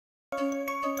So,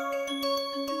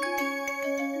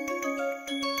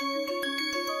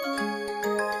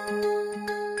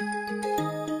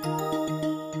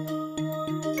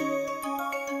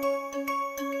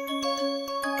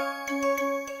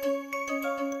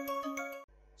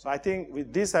 I think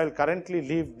with this I will currently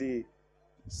leave the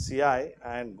CI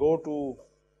and go to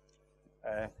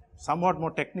somewhat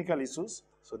more technical issues.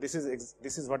 So, this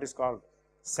is what is called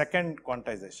second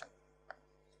quantization.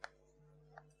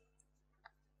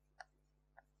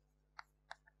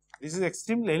 This is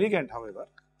extremely elegant, however.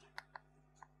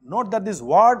 Note that this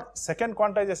word second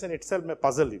quantization itself may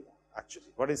puzzle you actually.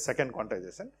 What is second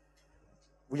quantization?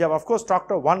 We have of course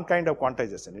talked of one kind of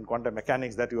quantization in quantum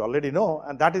mechanics that you already know,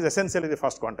 and that is essentially the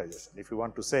first quantization, if you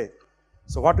want to say.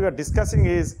 So, what we are discussing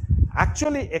is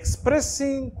actually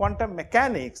expressing quantum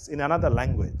mechanics in another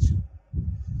language.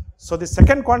 So, the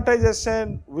second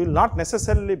quantization will not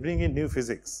necessarily bring in new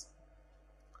physics,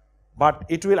 but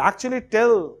it will actually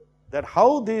tell that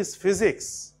how these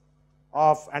physics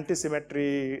of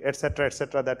antisymmetry,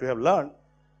 etc., that we have learned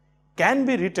can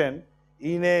be written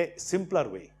in a simpler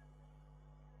way.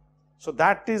 So,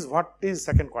 that is what is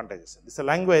second quantization. It is a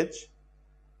language,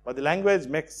 but the language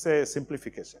makes a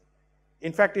simplification.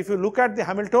 In fact, if you look at the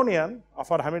Hamiltonian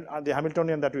the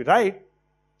Hamiltonian that we write,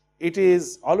 it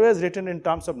is always written in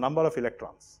terms of number of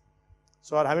electrons.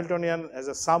 So, our Hamiltonian has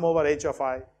a sum over h of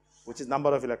I, which is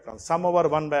number of electrons, sum over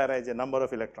 1 by r is a number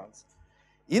of electrons.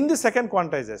 In the second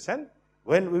quantization,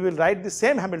 when we will write the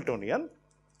same Hamiltonian,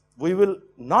 we will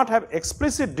not have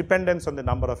explicit dependence on the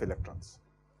number of electrons.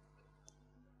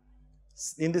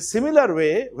 In the similar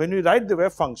way, when we write the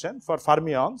wave function for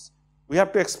fermions, we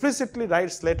have to explicitly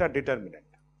write Slater determinant.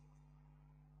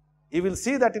 You will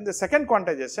see that in the second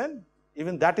quantization,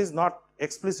 even that is not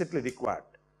explicitly required.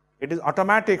 It is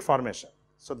automatic formation.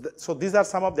 So, these are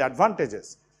some of the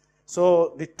advantages.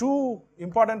 So, the two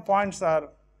important points are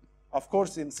of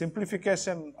course in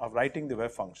simplification of writing the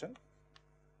wave function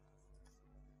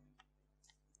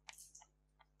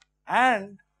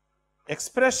and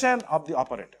expression of the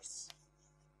operators.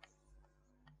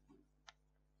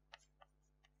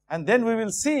 And then we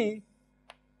will see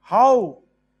how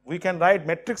we can write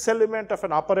matrix element of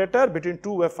an operator between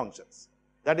two wave functions.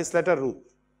 That is Slater rule,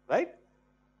 right?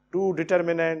 Two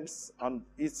determinants on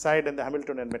each side and the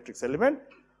Hamiltonian matrix element.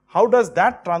 How does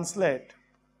that translate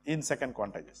in second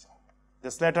quantization?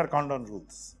 The Slater-Condon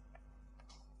rules.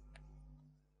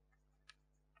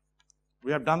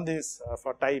 We have done this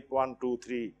for type 1, 2,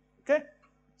 3, okay.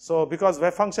 So, because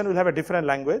wave function will have a different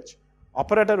language,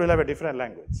 operator will have a different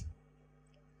language.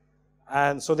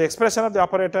 And so, the expression of the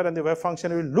operator and the wave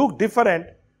function will look different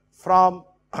from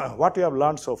what we have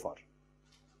learned so far.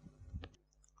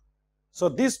 So,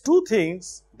 these two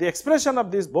things, the expression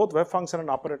of these both wave function and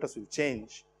operators will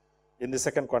change in the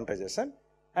second quantization,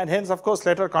 and hence of course,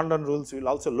 Slater-Condon rules will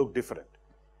also look different.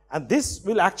 And this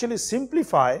will actually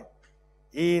simplify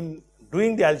in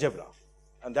doing the algebra,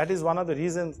 and that is one of the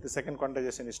reasons the second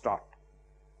quantization is taught.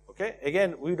 Okay.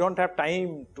 Again, we do not have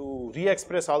time to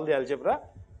re-express all the algebra,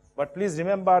 but please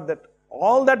remember that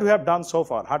all that we have done so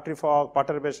far, Hartree-Fock,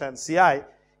 perturbation, CI,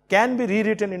 can be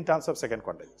rewritten in terms of second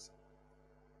quantization.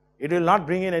 It will not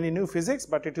bring in any new physics,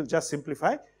 but it will just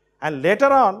simplify, and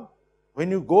later on when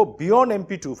you go beyond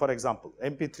MP2, for example,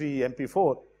 MP3,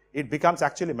 MP4, it becomes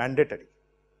actually mandatory,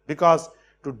 because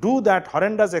to do that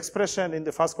horrendous expression in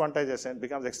the first quantization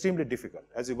becomes extremely difficult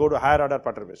as you go to higher order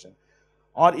perturbation,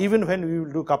 or even when we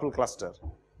will do couple cluster.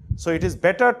 So, it is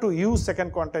better to use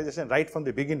second quantization right from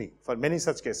the beginning for many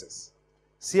such cases.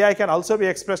 CI can also be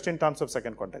expressed in terms of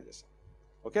second quantization,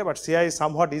 okay, but CI is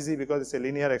somewhat easy because it is a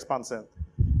linear expansion,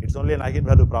 it is only an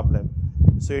eigenvalue problem.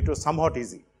 So, it was somewhat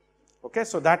easy. Okay.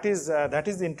 So, that is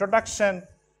the introduction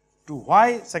to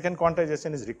why second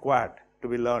quantization is required to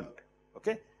be learned.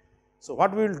 Okay. So,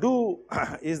 what we will do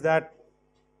is that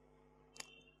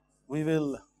we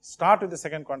will start with the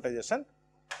second quantization,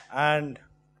 and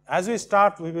as we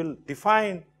start we will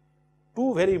define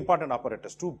two very important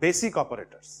operators, two basic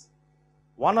operators.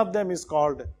 One of them is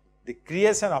called the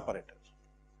creation operator.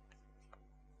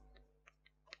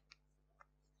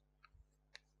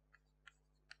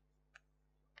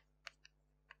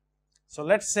 So,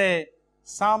 let us say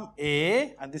some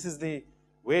A, and this is the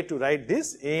way to write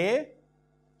this, A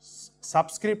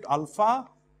subscript alpha,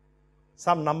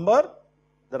 some number,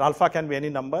 that alpha can be any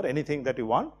number, anything that you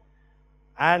want,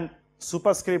 and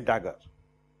superscript dagger.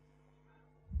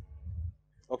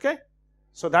 Okay?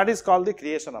 So, that is called the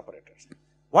creation operator.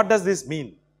 What does this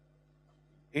mean?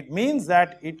 It means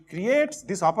that it creates,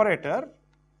 this operator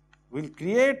will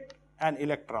create an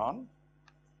electron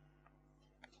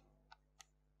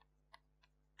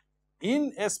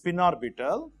in a spin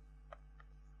orbital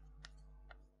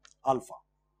alpha.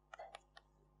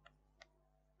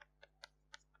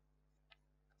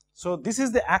 So, this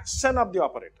is the action of the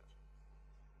operator.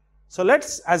 So, let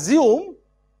us assume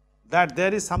that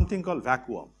there is something called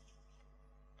vacuum.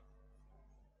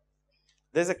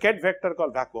 There is a ket vector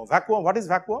called vacuum. Vacuum, what is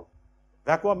vacuum?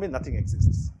 Vacuum means nothing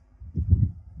exists.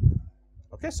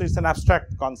 Okay, so it's an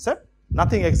abstract concept,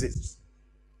 nothing exists.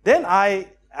 Then I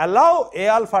allow A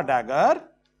alpha dagger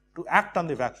to act on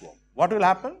the vacuum. What will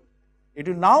happen? It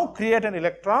will now create an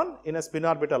electron in a spin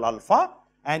orbital alpha,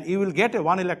 and you will get a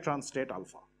 1 electron state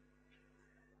alpha.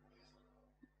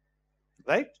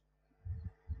 Right?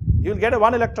 You will get a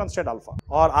 1 electron state alpha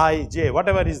or I, J,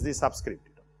 whatever is the subscript.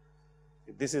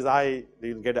 If this is I,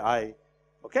 you will get I.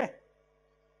 Okay?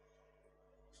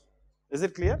 Is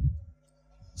it clear?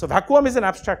 So, vacuum is an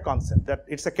abstract concept, that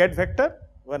it is a ket vector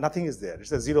where nothing is there, it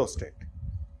is a 0 state.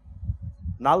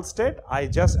 Null state, I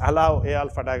just allow A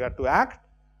alpha dagger to act,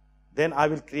 then I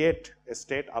will create a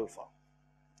state alpha.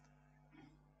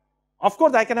 Of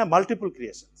course, I can have multiple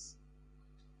creations.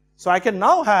 So, I can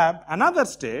now have another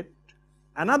state,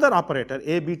 another operator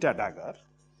A beta dagger,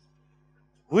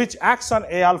 which acts on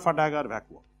A alpha dagger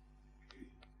vacuum.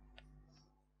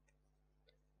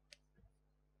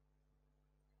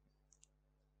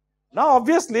 Now,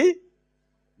 obviously,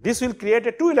 this will create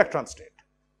a 2 electron state,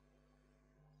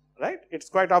 right? It is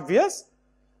quite obvious,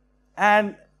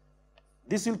 and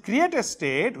this will create a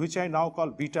state which I now call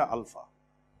beta alpha.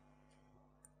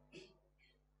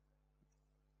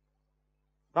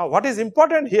 Now, what is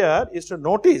important here is to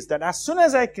notice that as soon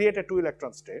as I create a 2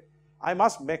 electron state, I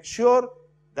must make sure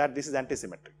that this is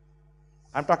antisymmetric.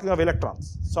 I am talking of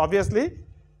electrons. So, obviously,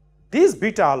 this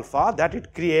beta alpha that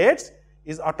it creates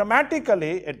is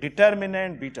automatically a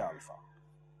determinant beta alpha.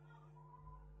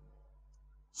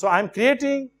 So, I am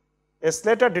creating a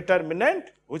Slater determinant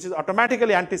which is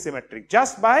automatically antisymmetric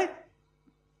just by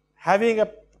having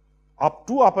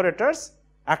two operators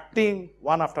acting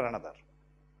one after another.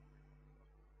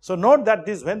 So, note that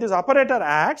when this operator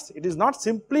acts, it is not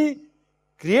simply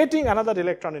creating another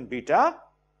electron in beta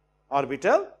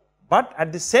orbital, but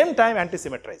at the same time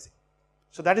antisymmetrizing.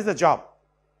 So, that is the job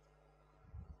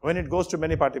when it goes to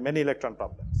many electron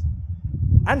problems,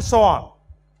 and so on.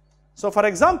 So, for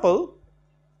example,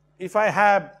 if I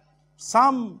have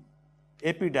some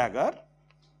AP dagger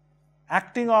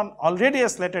acting on already a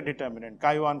Slater determinant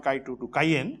chi1, chi2 to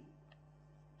chi-n,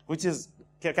 which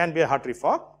can be a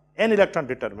Hartree-Fock, n electron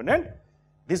determinant,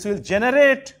 this will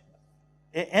generate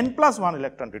a n plus 1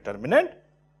 electron determinant,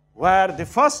 where the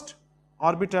first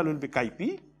orbital will be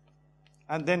chi-p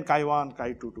and then chi1,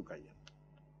 chi2 to chi-n.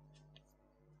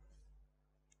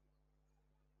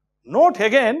 Note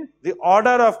again the order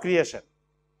of creation.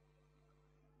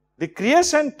 The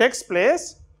creation takes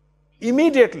place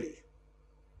immediately,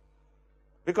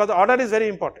 because the order is very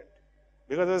important,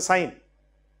 because of the sign,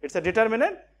 it is a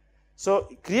determinant. So,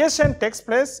 creation takes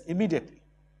place immediately.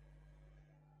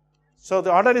 So,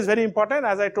 the order is very important.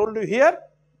 As I told you here,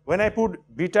 when I put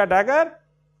beta dagger,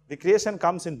 the creation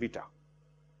comes in beta.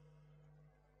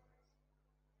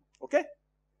 Okay?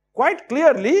 Quite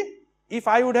clearly, if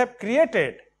I would have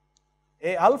created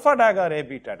a alpha dagger, a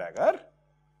beta dagger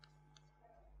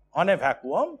on a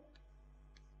vacuum,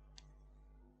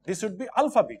 this would be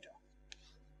alpha beta,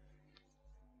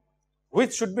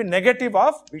 which should be negative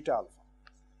of beta alpha.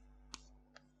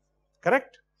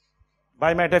 Correct?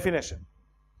 By my definition.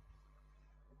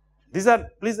 These are,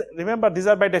 please remember, these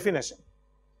are by definition.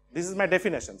 This is my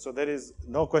definition. So, there is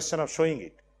no question of showing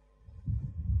it.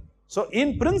 So,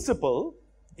 in principle,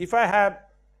 if I have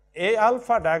a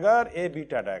alpha dagger, a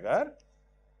beta dagger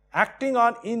acting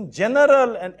on in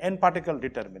general an n particle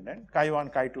determinant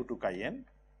chi1, chi2 to chi-n,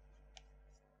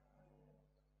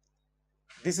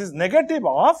 this is negative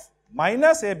of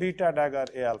minus a beta dagger,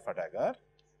 a alpha dagger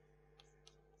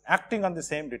acting on the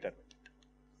same determinant.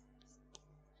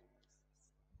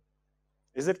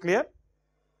 Is it clear?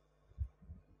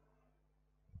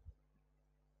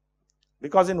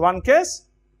 Because in one case,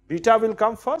 beta will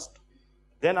come first,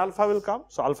 then alpha will come.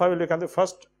 So, alpha will become the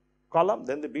first column,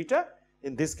 then the beta.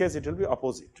 In this case, it will be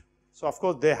opposite. So, of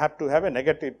course, they have to have a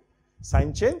negative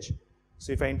sign change.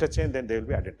 So, if I interchange, then they will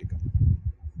be identical.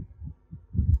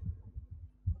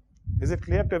 Is it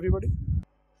clear to everybody?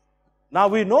 Now,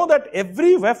 we know that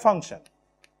every wave function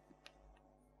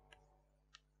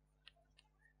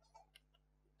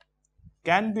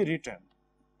can be written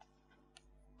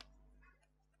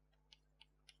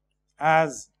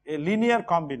as a linear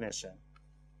combination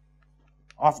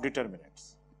of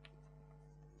determinants,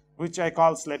 which I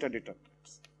call Slater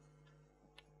determinants.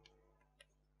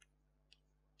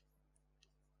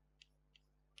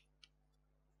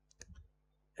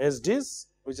 SDs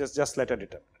which is just Slater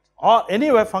determinant. Or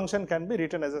any wave function can be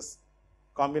written as a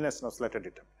combination of Slater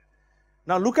determinant.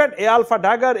 Now look at A alpha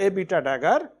dagger, A beta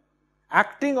dagger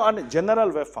acting on a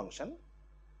general wave function,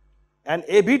 and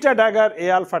A beta dagger, A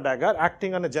alpha dagger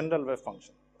acting on a general wave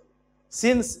function.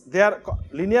 Since they are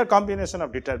linear combination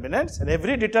of determinants and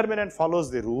every determinant follows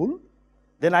the rule,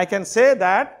 then I can say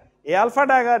that A alpha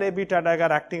dagger, A beta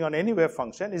dagger acting on any wave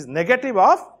function is negative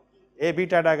of A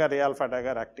beta dagger, A alpha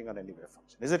dagger acting on any wave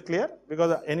function. Is it clear?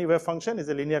 Because any wave function is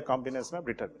a linear combination of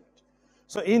determinants.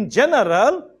 So in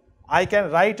general, I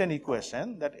can write an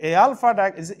equation that A alpha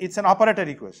dagger, it's an operator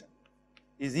equation,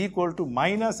 is equal to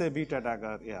minus A beta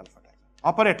dagger, A alpha dagger.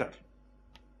 Operator.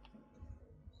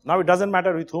 Now it doesn't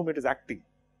matter with whom it is acting.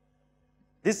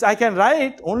 This I can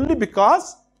write only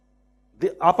because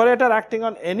the operator acting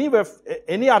on any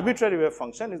arbitrary wave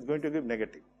function is going to give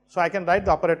negative. So I can write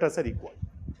the operators are equal.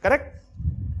 Correct?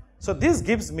 So this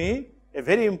gives me a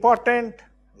very important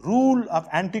rule of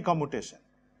anti-commutation.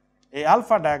 A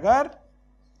alpha dagger,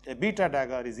 a beta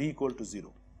dagger is equal to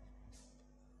 0.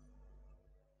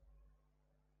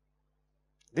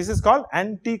 This is called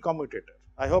anti-commutator.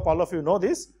 I hope all of you know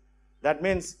this. That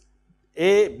means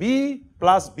AB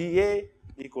plus BA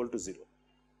equal to 0,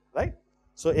 right?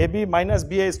 So AB minus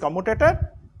BA is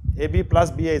commutator, AB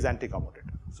plus BA is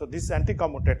anti-commutator. So this is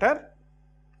anti-commutator.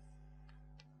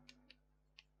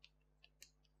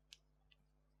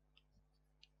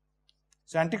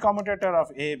 So anti-commutator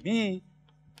of AB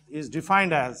is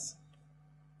defined as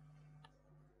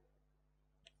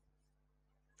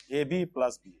AB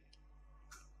plus BA.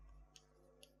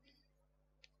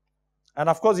 And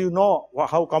of course, you know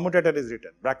how commutator is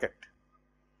written, bracket.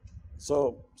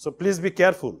 So please be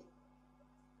careful.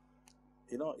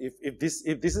 You know, if this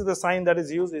is the sign that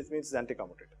is used, it means it's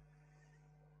anti-commutator.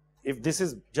 If this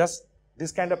is just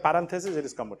this kind of parenthesis, it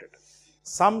is commutator.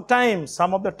 Sometimes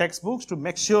some of the textbooks, to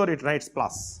make sure it writes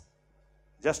plus,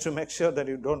 just to make sure that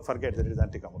you don't forget that it is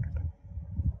anti-commutator.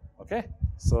 Okay?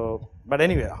 So, but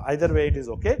anyway, either way it is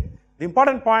okay. The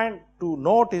important point to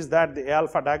note is that the A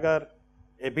alpha dagger,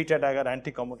 A beta dagger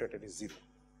anti-commutator is 0.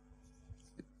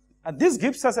 And this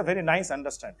gives us a very nice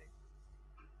understanding.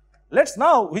 Let's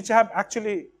now, which I have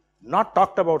actually not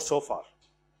talked about so far,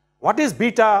 what is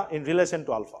beta in relation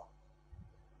to alpha?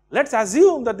 Let's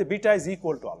assume that the beta is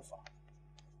equal to alpha,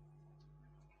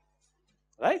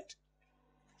 right?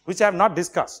 Which I have not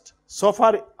discussed. So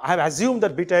far, I have assumed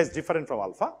that beta is different from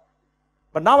alpha,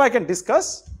 but now I can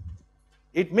discuss.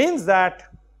 It means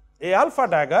that A alpha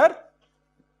dagger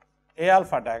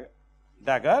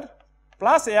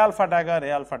plus A alpha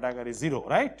dagger is 0,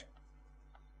 right?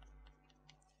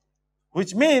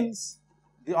 Which means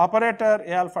the operator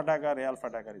A alpha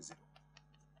dagger is 0.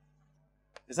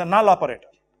 It's a null operator.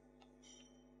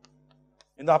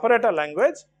 In the operator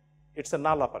language, it's a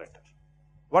null operator.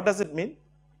 What does it mean?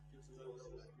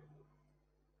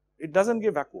 It doesn't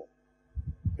give vacuum.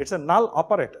 It's a null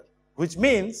operator, which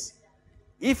means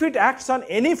if it acts on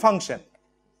any function,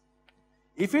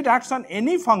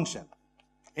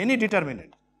 any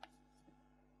determinant,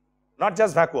 not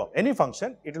just vacuum, any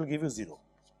function, it will give you 0.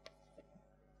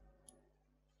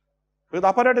 Because the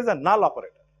operator is a null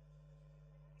operator.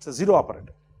 It's a 0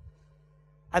 operator.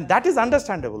 And that is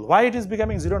understandable. Why it is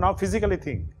becoming 0 now? Physically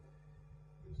think.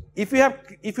 If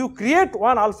you create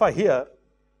one alpha here,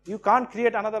 you can't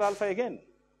create another alpha again.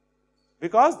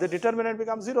 Because the determinant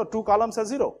becomes 0. 2 columns are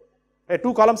 0.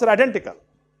 2 columns are identical.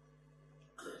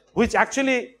 Which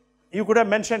actually you could have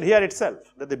mentioned here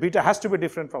itself, that the beta has to be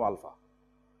different from alpha.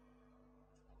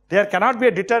 There cannot be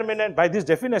a determinant by this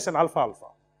definition alpha.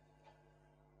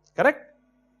 Correct?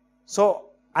 So,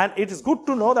 and it is good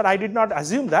to know that I did not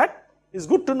assume that. It's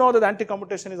good to know that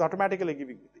anti-commutation is automatically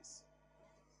giving me this.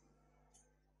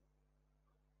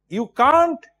 You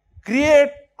can't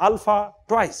create alpha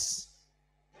twice.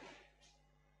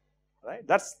 Right?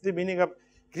 That's the meaning of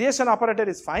creation operator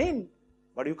is fine,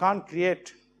 but you can't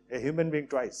create a human being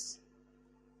twice.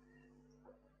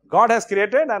 God has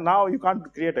created and now you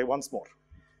can't create it once more.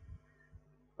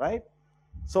 Right?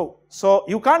 So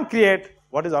you can't create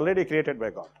what is already created by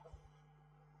God.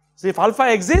 So if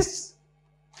alpha exists,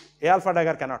 A alpha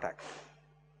dagger cannot act.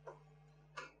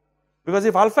 Because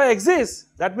if alpha exists,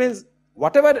 that means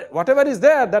whatever is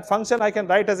there, that function I can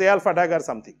write as A alpha dagger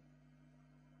something.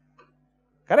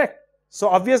 Correct? So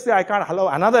obviously I can't allow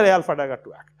another A alpha dagger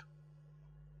to act.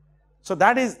 So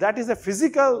that is a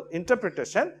physical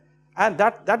interpretation, and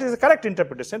that is a correct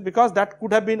interpretation, because that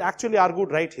could have been actually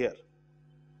argued right here.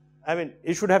 I mean,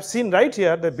 you should have seen right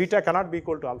here that beta cannot be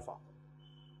equal to alpha.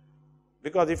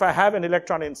 Because if I have an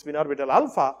electron in spin orbital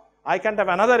alpha, I can't have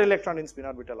another electron in spin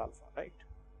orbital alpha, right?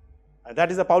 And that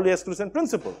is the Pauli exclusion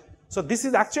principle. So, this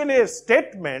is actually a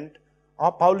statement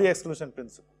of Pauli exclusion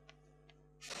principle,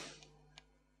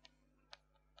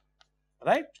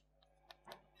 right,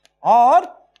 or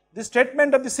the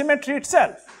statement of the symmetry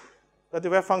itself, that the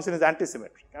wave function is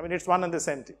antisymmetric. I mean, it is one and the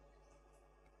same thing.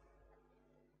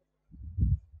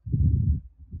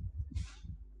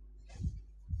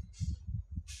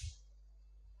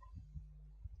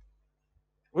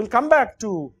 We will come back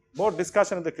to more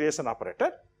discussion of the creation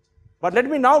operator, but let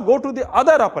me now go to the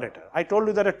other operator. I told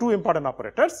you there are two important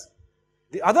operators.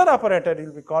 The other operator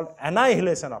will be called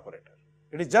annihilation operator.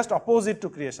 It is just opposite to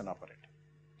creation operator.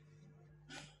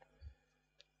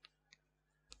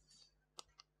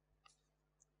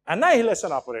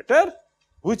 Annihilation operator,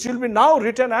 which will be now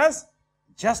written as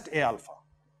just A alpha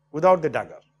without the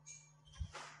dagger.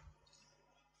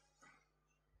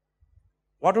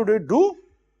 What would it do?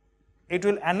 It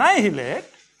will annihilate,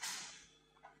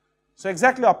 so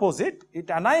exactly opposite, it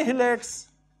annihilates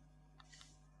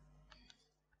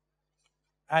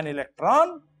an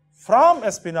electron from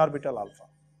a spin orbital alpha.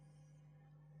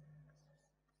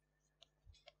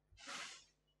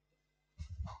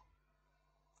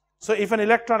 So, if an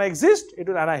electron exists, it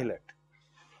will annihilate,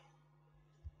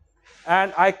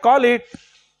 and I call it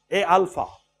A alpha,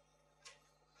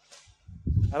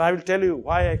 and I will tell you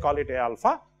why I call it A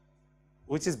alpha,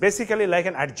 which is basically like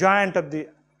an adjoint of the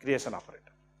creation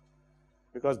operator,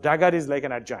 because dagger is like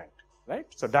an adjoint, right.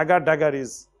 So, dagger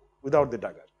is without the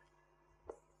dagger.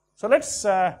 So, let us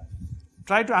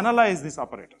try to analyze this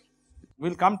operator. We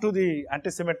will come to the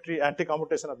antisymmetry,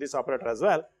 anti-commutation of this operator as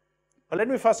well, but let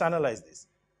me first analyze this.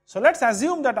 So, let us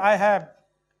assume that I have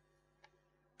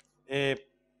a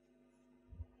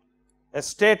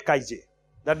state chi j,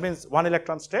 that means one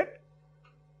electron state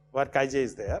where chi j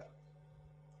is there,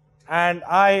 and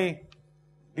I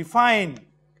define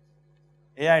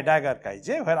ai dagger chi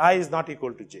j where I is not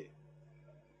equal to j.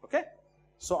 Okay?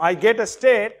 So, I get a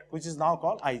state which is now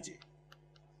called ij.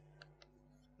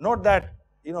 Note that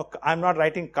I am not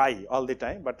writing chi all the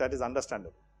time, but that is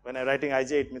understandable. When I am writing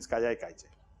ij, it means chi I chi j.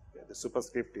 Okay? The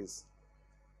superscript is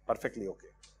perfectly okay.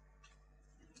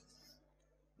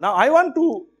 Now, I want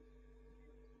to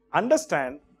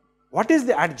understand what is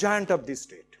the adjoint of this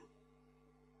state.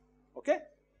 Okay?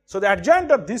 So, the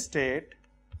adjoint of this state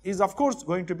is of course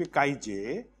going to be chi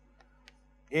j,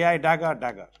 ai dagger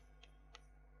dagger.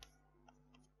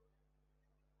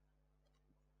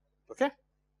 Okay?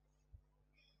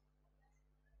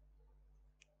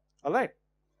 All right.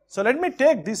 So, let me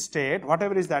take this state,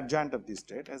 whatever is the adjoint of this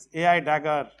state, as ai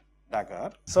dagger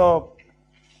dagger. So,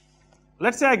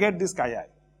 let us say I get this chi I.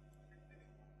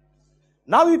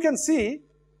 Now, you can see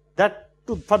that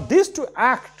for this to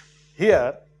act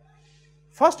here,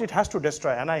 first it has to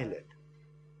destroy, annihilate,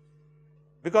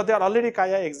 because there already chi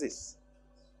I exists.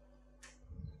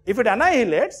 If it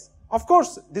annihilates, of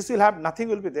course, this will have nothing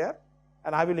will be there,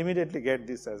 and I will immediately get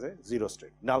this as a 0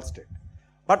 state, null state.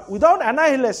 But without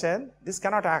annihilation, this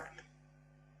cannot act.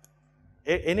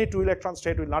 Any 2 electron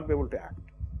state will not be able to act.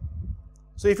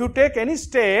 So, if you take any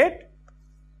state,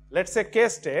 let us say k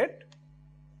state.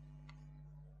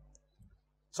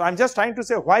 So, I am just trying to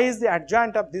say why is the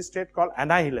adjoint of this state called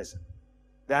annihilation.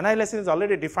 The annihilation is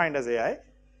already defined as ai.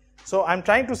 So, I am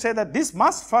trying to say that this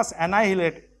must first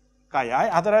annihilate chi I,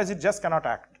 otherwise it just cannot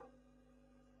act.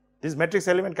 This matrix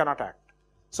element cannot act.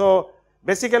 So,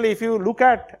 basically if you look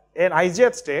at an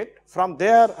ijth state, from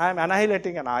there I am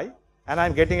annihilating an I and I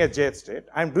am getting a jth state.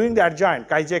 I am doing the adjoint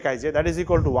chi j that is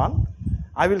equal to 1.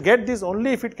 I will get this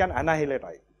only if it can annihilate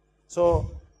I.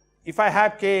 So, if I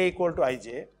have k equal to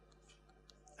ij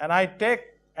and I take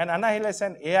an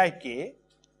annihilation aik,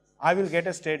 I will get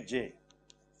a state j.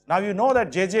 Now, you know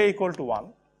that jj equal to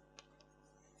 1.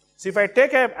 So, if I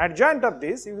take an adjoint of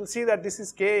this, you will see that this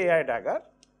is k ai dagger,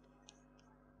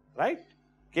 right,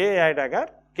 k ai dagger,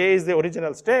 k is the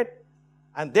original state,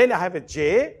 and then I have a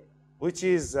j which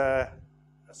is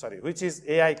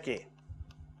aik.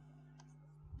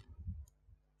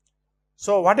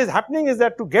 So, what is happening is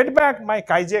that to get back my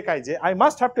chi j, I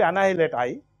must have to annihilate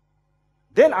I,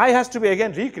 then I has to be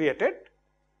again recreated,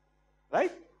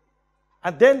 right,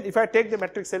 and then if I take the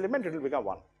matrix element, it will become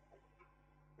 1,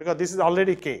 because this is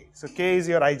already k. So, k is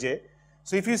your ij.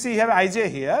 So, if you see you have ij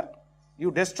here,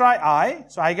 you destroy I,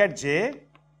 so I get j,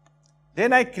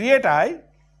 then I create I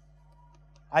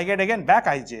get again back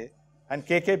ij, and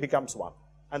kk becomes 1,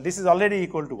 and this is already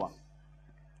equal to 1.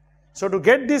 So, to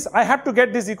get this, I have to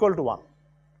get this equal to 1.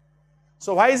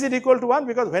 So, why is it equal to 1?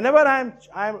 Because whenever I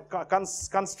am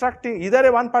constructing either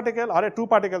a 1 particle or a 2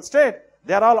 particle state,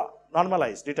 they are all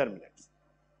normalized determinants.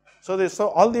 So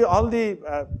all the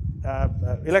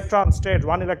electron states,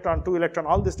 1 electron, 2 electron,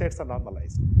 all the states are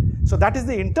normalized. So that is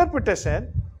the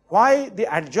interpretation why the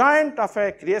adjoint of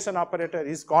a creation operator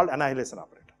is called annihilation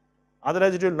operator.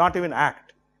 Otherwise it will not even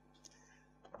act.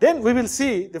 Then we will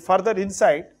see the further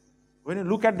insight when you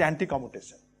look at the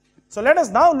anti-commutation. So let us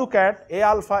now look at A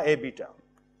alpha, A beta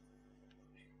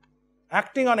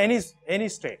acting on any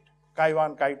state,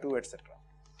 chi1, chi2, etc.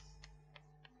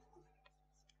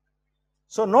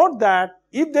 So note that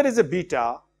if there is a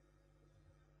beta,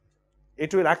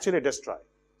 it will actually destroy.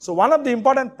 So one of the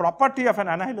important property of an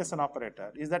annihilation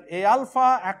operator is that A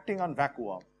alpha acting on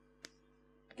vacuum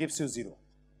gives you 0.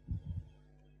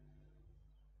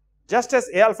 Just as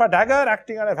A alpha dagger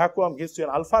acting on a vacuum gives you an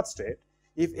alpha state,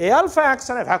 if A alpha acts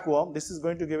on a vacuum, this is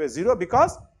going to give a 0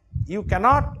 because you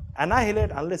cannot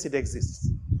annihilate unless it exists.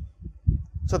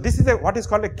 So this is what is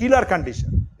called a killer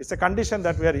condition. It's a condition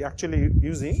that we are actually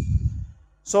using.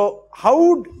 So how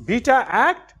would beta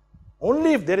act?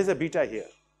 Only if there is a beta here.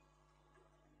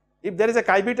 If there is a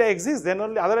chi beta exists, then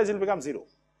only, otherwise it will become 0.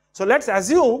 So let's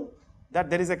assume that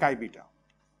there is a chi beta.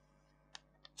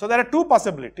 So there are two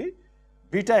possibilities.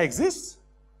 Beta exists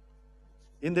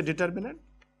in the determinant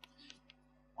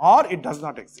or it does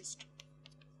not exist.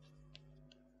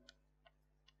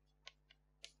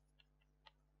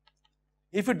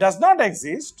 If it does not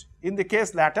exist, in the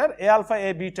case latter, A alpha,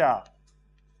 A beta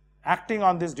acting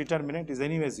on this determinant is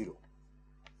anyway 0.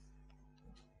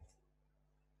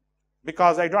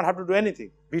 Because I don't have to do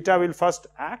anything. Beta will first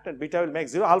act and beta will make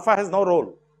 0. Alpha has no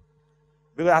role.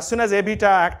 Because as soon as A beta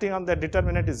acting on the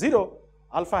determinant is 0,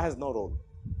 alpha has no role.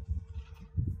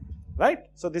 Right?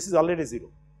 So this is already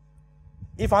 0.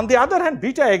 If on the other hand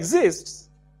beta exists,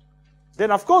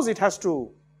 then of course it has to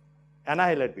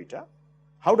annihilate beta.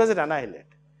 How does it annihilate?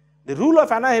 The rule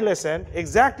of annihilation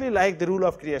exactly like the rule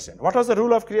of creation. What was the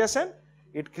rule of creation?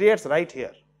 It creates right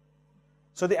here.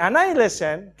 So the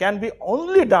annihilation can be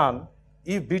only done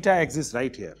if beta exists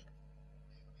right here.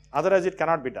 Otherwise it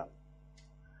cannot be done.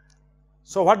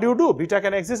 So what do? Beta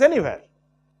can exist anywhere.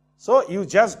 So you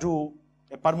just do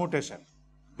a permutation.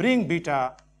 Bring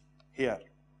beta here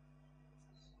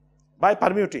by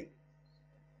permuting.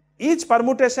 Each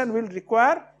permutation will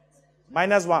require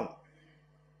 -1.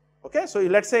 Okay, so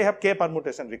let's say you have k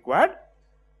permutation required.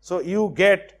 So you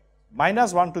get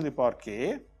 -1 to the power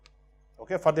k,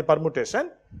 okay, for the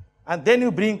permutation, and then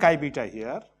you bring chi beta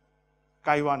here,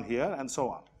 chi1 here, and so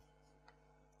on.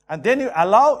 And then you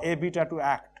allow A beta to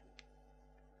act.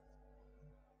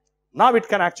 Now it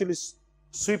can actually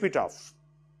sweep it off.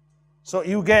 So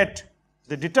you get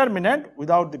the determinant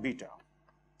without the beta,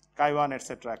 chi1,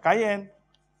 etc., chi-n,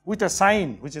 with a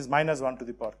sign which is -1 to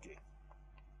the power k.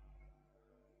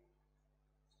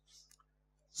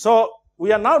 So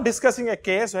we are now discussing a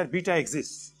case where beta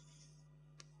exists.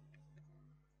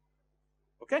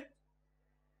 Okay.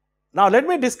 Now let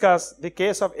me discuss the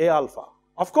case of A alpha.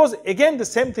 Of course, again the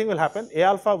same thing will happen. A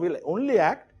alpha will only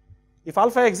act if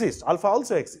alpha exists. Alpha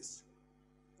also exists,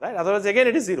 right? Otherwise, again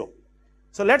it is 0.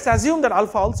 So let's assume that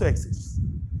alpha also exists.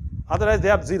 Otherwise,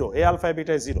 they are 0. A alpha,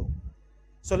 beta is 0.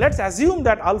 So let's assume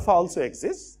that alpha also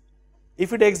exists.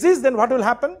 If it exists, then what will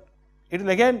happen? It will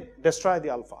again destroy the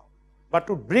alpha. But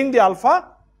to bring the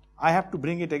alpha, I have to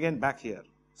bring it again back here.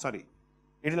 Sorry,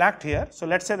 it will act here. So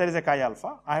let's say there is a chi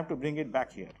alpha. I have to bring it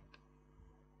back here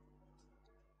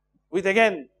with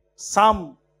again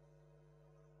some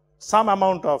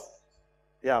amount of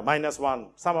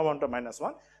 -1, some amount of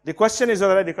 -1. The question is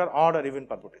whether I require odd or even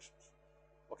permutations.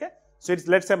 Okay, so it's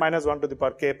let's say -1 to the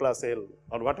power k plus l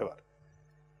or whatever.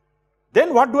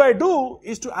 Then what do I do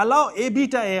is to allow A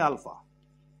beta A alpha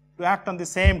to act on the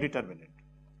same determinant.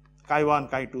 Chi1,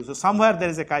 chi2. So somewhere there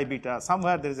is a chi beta,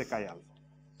 somewhere there is a chi alpha.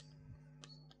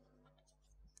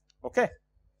 Okay.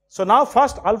 So now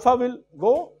first alpha will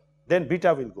go, then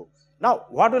beta will go. Now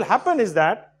what will happen is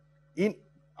that in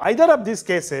either of these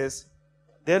cases,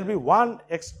 there will be one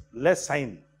less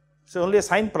sign. So only a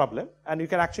sign problem, and you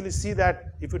can actually see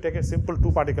that if you take a simple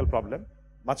 2-particle problem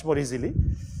much more easily.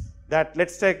 That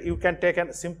let's take, you can take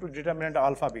a simple determinant of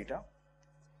alpha beta.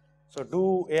 So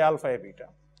do A alpha A beta.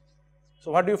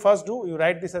 So what do you first do? You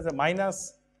write this as a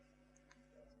minus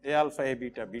A alpha A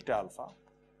beta beta alpha.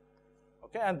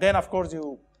 Okay, and then of course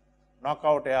you knock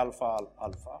out A alpha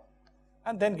alpha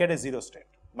and then get a 0 state,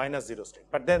 -0 state.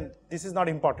 But then this is not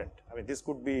important. I mean, this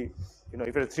could be,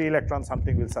 if it is 3 electrons,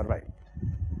 something will survive.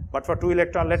 But for 2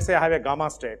 electron, let's say I have a gamma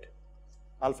state,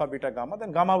 alpha beta gamma,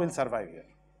 then gamma will survive here.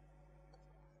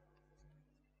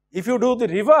 If you do the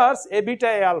reverse A beta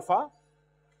A alpha,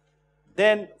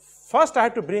 then first I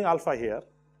have to bring alpha here,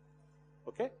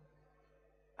 okay,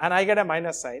 and I get a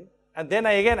minus sign, and then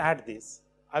I again add this.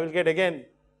 I will get again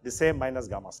the same minus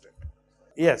gamma state.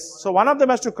 Yes, so one of them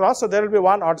has to cross, so there will be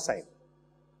one odd sign.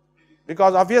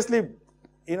 Because obviously,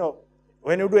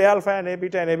 when you do A alpha and A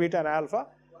beta and A beta and A alpha,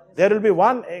 there will be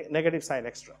one negative sign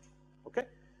extra. Okay.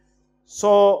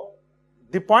 So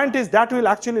the point is that will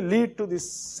actually lead to the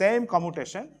same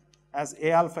commutation as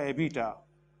A alpha A beta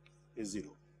is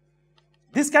 0.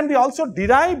 This can be also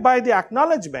derived by the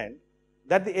acknowledgement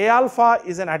that the A alpha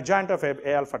is an adjoint of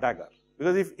A alpha dagger.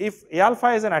 Because if A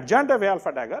alpha is an adjoint of A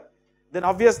alpha dagger, then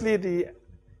obviously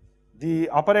the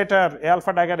operator A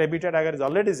alpha dagger, A beta dagger is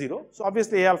already 0. So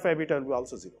obviously A alpha, A beta will be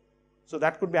also 0. So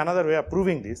that could be another way of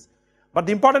proving this. But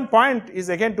the important point is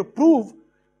again to prove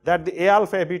that the A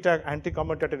alpha, A beta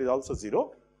anti-commutator is also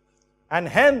 0. And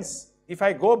hence, if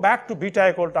I go back to beta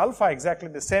equal to alpha exactly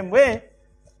the same way,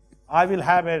 I will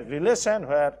have a relation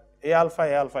where A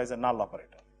alpha is a null operator.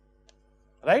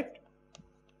 Right?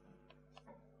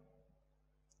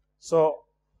 So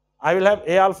I will have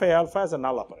A alpha as a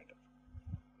null operator.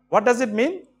 What does it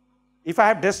mean? If I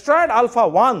have destroyed alpha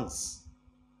once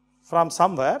from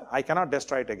somewhere, I cannot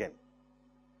destroy it again.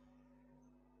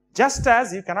 Just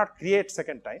as you cannot create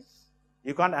second time,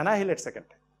 you can't annihilate second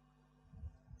time.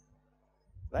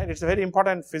 Right? It's a very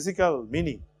important physical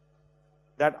meaning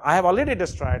that I have already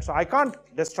destroyed, so I can't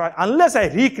destroy unless I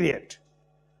recreate.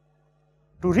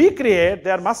 To recreate,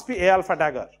 there must be A alpha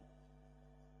dagger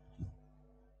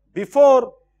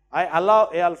before I allow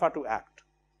A alpha to act.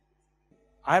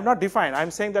 I have not defined. I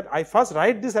am saying that I first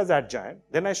write this as adjoint,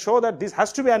 then I show that this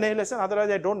has to be annihilation, otherwise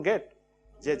I don't get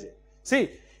JJ. See,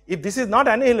 if this is not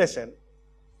annihilation,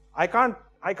 I can't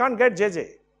get JJ,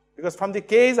 because from the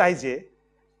K is Ij,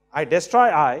 I destroy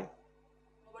I.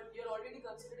 But you are already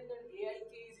considering that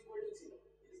AIK is equal to 0.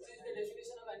 This is the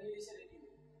definition of annihilation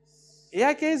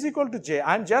anyway. AIK is equal to J.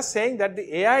 I am just saying that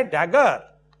the AI dagger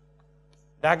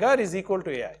is equal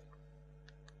to AI.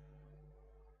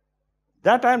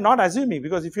 That I am not assuming,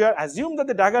 because if you assume that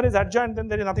the dagger is adjoint, then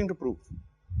there is nothing to prove.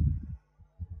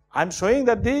 I am showing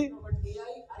that the... No, but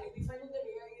I defining that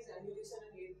AI is annihilation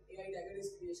and AI dagger is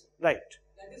creation. Right.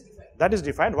 That is defined. That is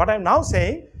defined. What I am now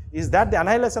saying is that the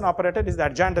annihilation operator is the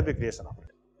adjoint of the creation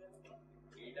operator.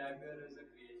 A dagger is a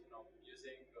creation operator. You're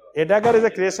saying A dagger is a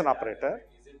creation operator.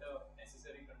 Is it a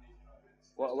necessary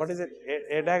condition? What is it?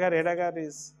 A dagger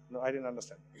is... No, I didn't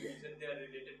understand. You said they are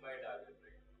related by a dagger,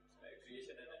 right? Like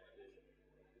creation and annihilation.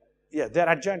 Yeah, they are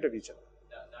adjoint of each other.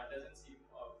 That doesn't seem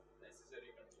a necessary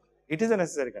condition. It is a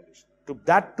necessary condition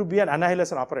to be an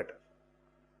annihilation operator.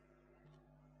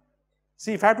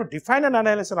 See, if I have to define an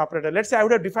annihilation operator, let's say I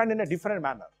would have defined in a different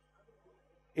manner.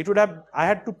 I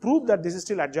had to prove that this is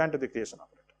still adjoint to the creation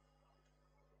operator.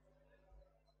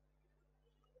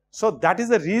 So that is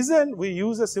the reason we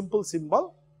use a simple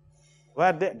symbol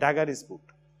where the dagger is put.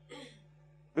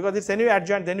 Because it's anyway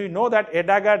adjoint, then we know that a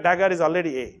dagger is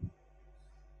already A.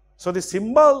 So the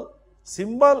symbol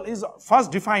is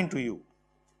first defined to you.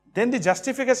 Then the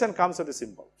justification comes of the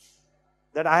symbol.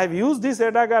 That I have used this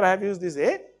A dagger, I have used this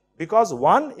A, because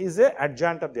one is a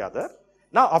adjoint of the other.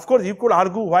 Now, of course, you could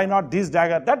argue why not this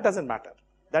dagger, that doesn't matter.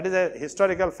 That is a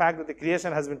historical fact that the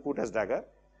creation has been put as dagger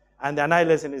and the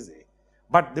annihilation is A.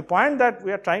 But the point that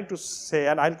we are trying to say,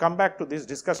 and I'll come back to this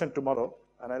discussion tomorrow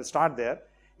and I'll start there,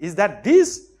 is that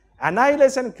this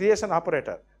annihilation creation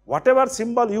operator, whatever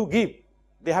symbol you give,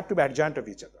 they have to be adjoint of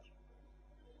each other.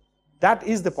 That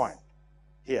is the point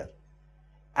here.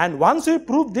 And once we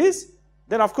prove this,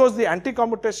 then of course the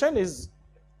anti-commutation is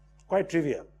quite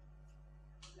trivial.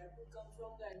 That would come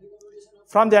from the anti-commutation of...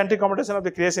 From the anti-commutation of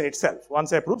the creation itself,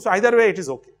 once I prove. So either way it is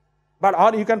okay. But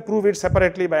or you can prove it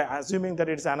separately by assuming that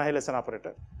it is an annihilation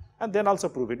operator and then also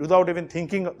prove it without even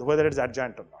thinking whether it is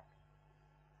adjoint or not.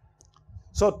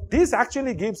 So this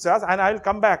actually gives us, and I will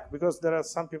come back because there are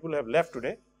some people who have left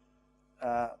today,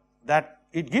 that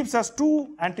it gives us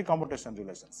two anti-commutation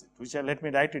relationships, which let me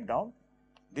write it down.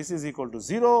 This is equal to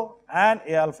 0 and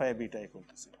A alpha A beta equal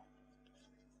to 0.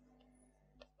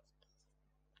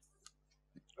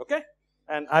 Okay,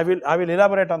 and I will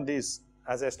elaborate on this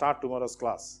as I start tomorrow's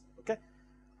class. Okay,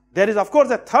 there is of course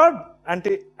a third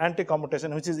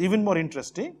anti-commutation which is even more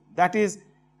interesting. That is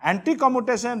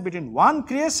anti-commutation between one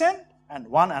creation and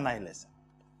one annihilation.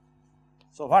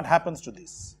 So what happens to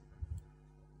this?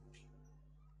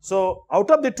 So out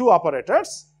of the two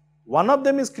operators, one of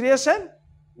them is creation,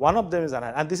 one of them is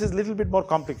annihilation, and this is a little bit more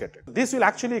complicated. This will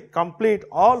actually complete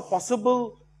all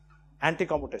possible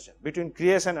anti-commutation between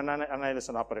creation and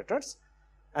annihilation operators,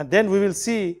 and then we will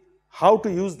see how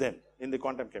to use them in the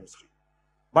quantum chemistry.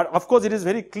 But of course, it is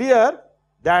very clear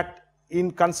that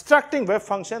in constructing wave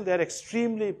function, they are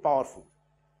extremely powerful,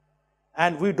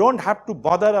 and we don't have to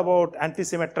bother about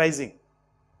anti-symmetrizing.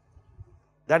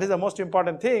 That is the most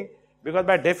important thing, because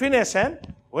by definition,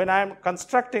 when I am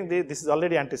constructing this is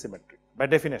already antisymmetric by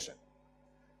definition.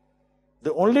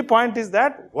 The only point is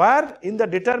that where in the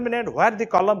determinant where the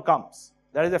column comes,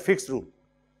 that is a fixed rule.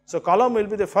 So column will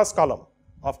be the first column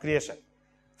of creation.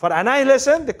 For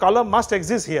annihilation, the column must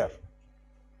exist here.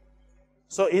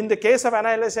 So in the case of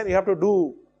annihilation, you have to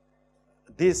do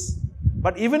this.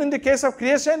 But even in the case of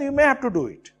creation, you may have to do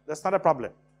it. That's not a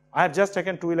problem. I have just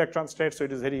taken 2 electron states, so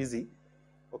it is very easy,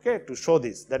 okay, to show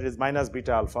this. That is minus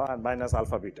beta alpha and minus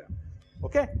alpha beta.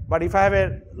 Okay, but if I have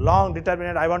a long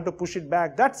determinant, I want to push it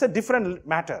back, that's a different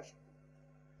matter.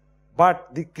 But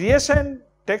the creation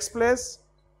takes place,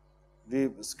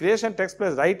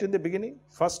 right in the beginning,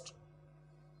 first.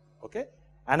 Okay,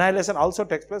 annihilation also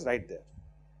takes place right there.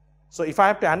 So if I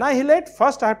have to annihilate,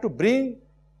 first I have to bring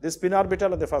the spin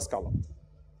orbital on the first column,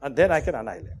 and then I can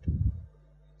annihilate.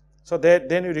 So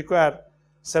then you require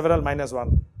several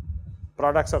 -1.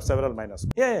 Products of several minus.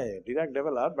 Yeah, Dirac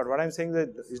developed, but what I am saying is that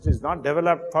it is not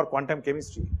developed for quantum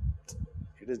chemistry.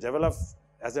 It is developed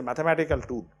as a mathematical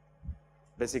tool.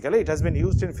 Basically, it has been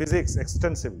used in physics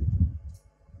extensively.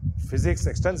 Physics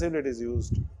extensively it is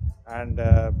used, and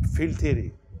field theory.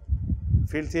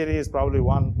 Field theory is probably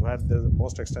one where there is the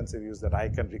most extensive use that I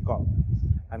can recall,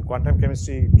 and quantum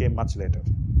chemistry came much later.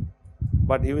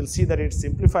 But you will see that it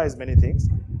simplifies many things,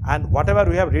 and whatever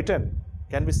we have written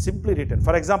can be simply written.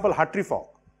 For example, Hartree-Fock.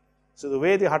 So the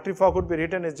way the Hartree-Fock would be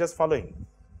written is just following,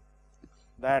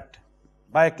 that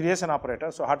by a creation operator.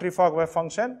 So Hartree-Fock wave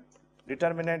function,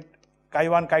 determinant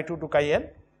chi1, chi2 to chi-n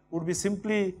would be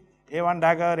simply a1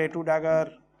 dagger, a2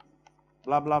 dagger,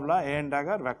 blah blah blah, an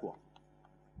dagger, vacuum.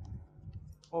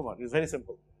 Over. It's very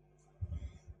simple.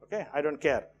 Okay, I don't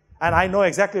care, and I know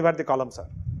exactly where the columns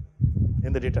are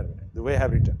in the determinant, the way I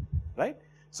have written, right?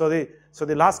 So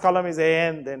the last column is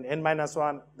an, then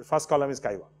n-1, the first column is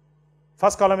chi1.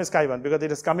 First column is chi1 because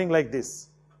it is coming like this.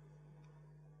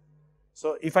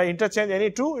 So if I interchange any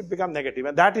 2, it becomes negative,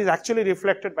 and that is actually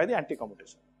reflected by the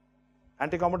anti-commutation.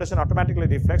 Anti-commutation automatically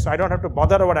reflects, so I don't have to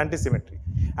bother about antisymmetry.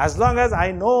 As long as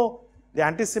I know the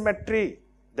antisymmetry,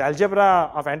 the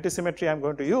algebra of antisymmetry I am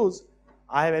going to use,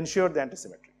 I have ensured the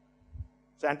antisymmetry.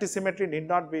 So antisymmetry need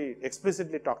not be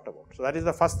explicitly talked about. So that is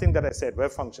the first thing that I said,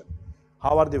 wave function.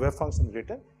 How are the wave functions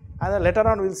written? And then later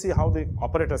on we will see how the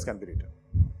operators can be written.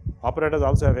 Operators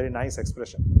also have very nice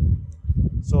expression.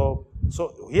 So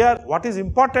here what is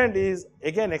important is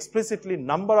again explicitly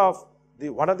number of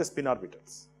what are the spin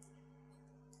orbitals.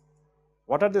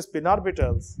 What are the spin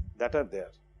orbitals that are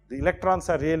there? The electrons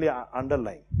are really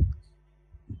underlying.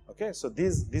 Okay, so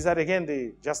these are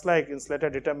again just like in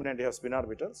Slater determinant you have spin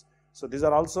orbitals. So these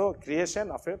are also creation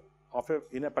of a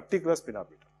in a particular spin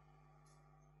orbital.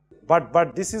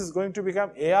 But this is going to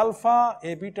become A alpha,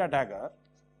 A beta dagger,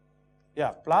 yeah,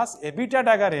 plus A beta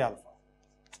dagger A alpha.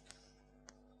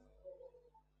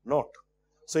 Note.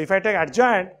 So if I take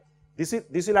adjoint,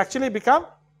 this will actually become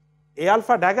A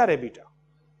alpha dagger A beta.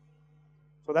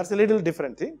 So that's a little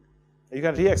different thing. You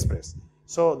can re-express.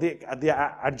 So the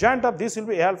adjoint of this will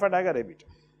be A alpha dagger A beta.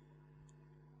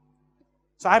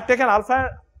 So I have taken alpha.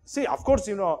 See, of course,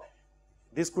 you know,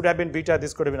 this could have been beta,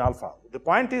 this could have been alpha. The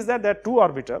point is that there are 2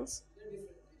 orbitals.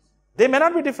 They may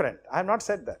not be different. I have not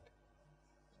said that.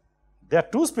 There are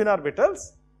 2 spin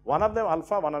orbitals, one of them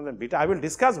alpha, one of them beta. I will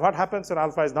discuss what happens when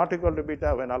alpha is not equal to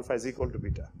beta, when alpha is equal to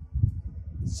beta.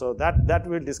 So that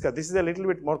we will discuss. This is a little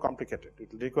bit more complicated.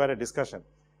 It will require a discussion.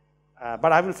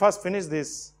 But I will first finish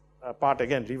this part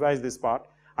again, revise this part.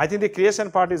 I think the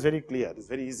creation part is very clear. It's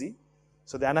very easy.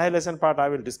 So the annihilation part I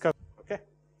will discuss. Okay.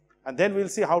 And then we will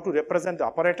see how to represent the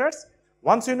operators.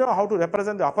 Once you know how to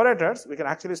represent the operators, we can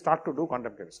actually start to do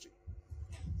quantum chemistry.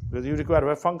 Because you require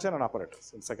wave function and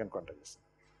operators in second quantization.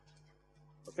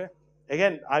 Okay.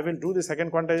 Again, I will do the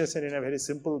second quantization in a very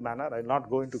simple manner. I will not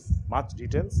go into much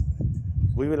details.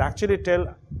 We will actually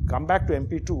come back to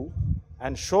MP2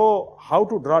 and show how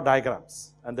to draw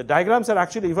diagrams. And the diagrams are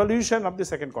actually evolution of the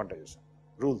second quantization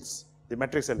rules, the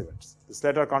matrix elements, the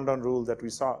Slater-Condon rule that we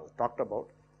talked about.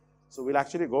 So we'll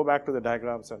actually go back to the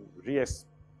diagrams and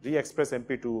re-express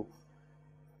MP2.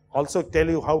 Also tell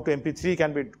you how to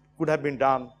MP3 could have been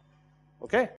done.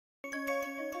 Okay.